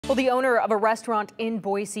Well, the owner of a restaurant in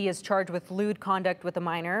Boise is charged with lewd conduct with a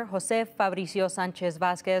minor. Jose Sanchez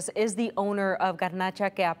Vazquez is the owner of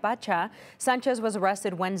Garnacha Que Apapacha. Sanchez was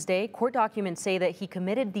arrested Wednesday. Court documents say that he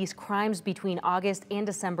committed these crimes between August and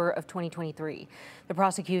December of 2023. The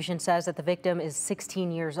prosecution says that the victim is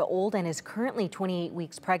 16 years old and is currently 28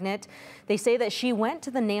 weeks pregnant. They say that she went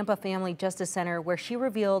to the Nampa Family Justice Center where she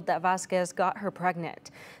revealed that Vazquez got her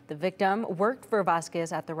pregnant. The victim worked for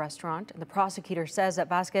Vazquez at the restaurant. The prosecutor says that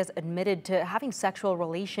Vazquez admitted to having sexual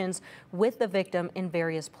relations with the victim in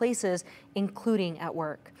various places, including at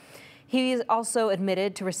work. He also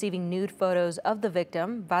admitted to receiving nude photos of the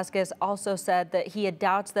victim. Vazquez also said that he had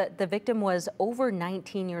doubts that the victim was over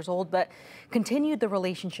 19 years old, but continued the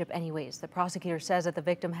relationship anyways. The prosecutor says that the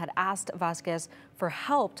victim had asked Vazquez for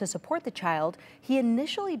help to support the child. He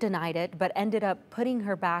initially denied it, but ended up putting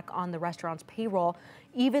her back on the restaurant's payroll,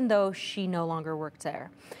 even though she no longer worked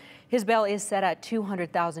there. His bail is set at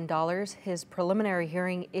 $200,000. His preliminary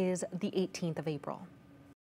hearing is the 18th of April.